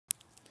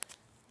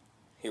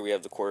Here we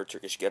have the quarter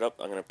Turkish get up.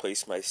 I'm going to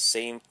place my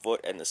same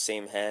foot and the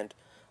same hand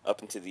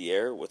up into the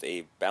air with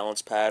a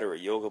balance pad or a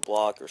yoga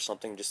block or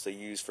something just to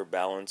use for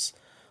balance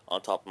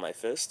on top of my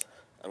fist.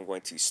 I'm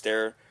going to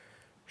stare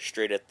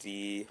straight at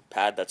the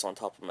pad that's on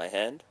top of my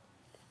hand.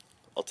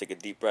 I'll take a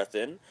deep breath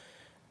in.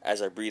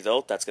 As I breathe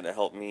out, that's going to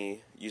help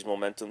me use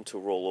momentum to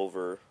roll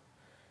over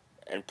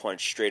and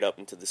punch straight up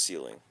into the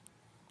ceiling.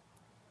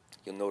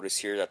 You'll notice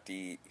here that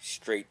the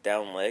straight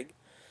down leg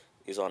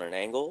is on an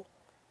angle,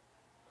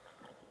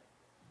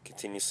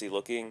 continuously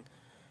looking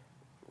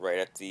right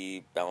at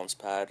the balance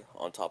pad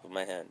on top of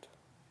my hand.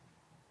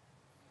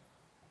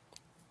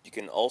 You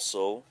can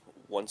also,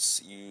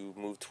 once you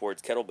move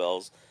towards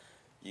kettlebells,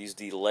 use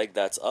the leg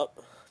that's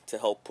up to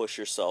help push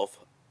yourself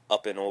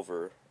up and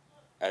over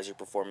as you're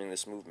performing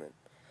this movement.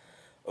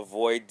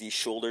 Avoid the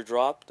shoulder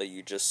drop that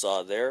you just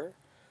saw there,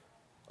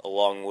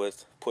 along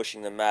with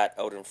pushing the mat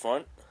out in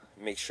front.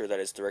 Make sure that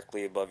it's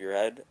directly above your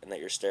head and that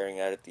you're staring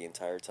at it the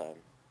entire time.